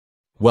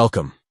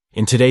Welcome.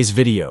 In today's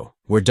video,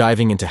 we're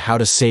diving into how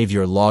to save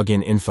your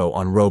login info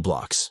on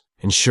Roblox,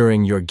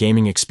 ensuring your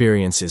gaming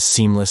experience is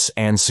seamless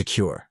and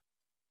secure.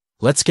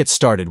 Let's get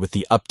started with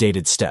the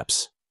updated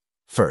steps.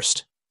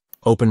 First,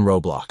 open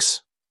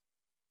Roblox.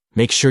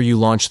 Make sure you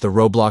launch the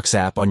Roblox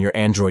app on your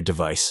Android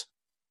device.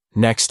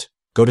 Next,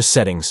 go to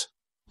Settings.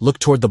 Look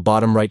toward the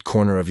bottom right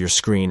corner of your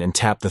screen and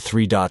tap the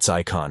three dots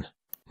icon.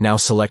 Now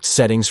select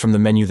Settings from the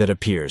menu that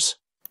appears.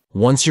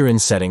 Once you're in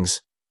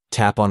Settings,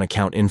 tap on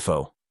Account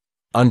Info.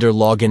 Under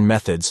Login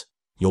Methods,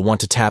 you'll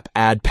want to tap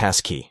Up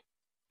Passkey.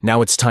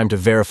 Now it's time to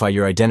verify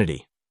your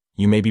identity.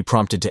 You may be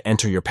prompted to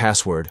enter your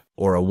password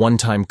or a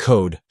one-time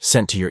code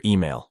sent to your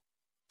email.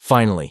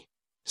 Finally,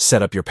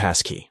 set up your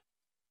passkey.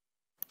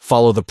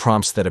 Follow the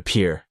prompts that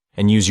appear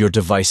and use your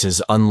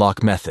device's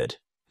unlock method.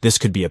 This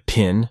could be a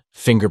PIN,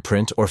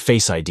 fingerprint, or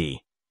Face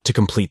ID to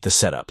complete the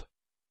setup.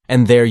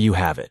 And there you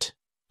have it.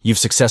 You've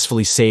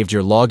successfully saved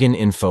your login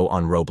info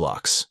on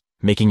Roblox,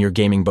 making your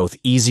gaming both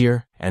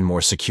easier and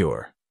more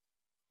secure.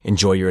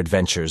 Enjoy your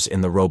adventures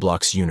in the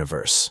Roblox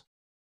universe.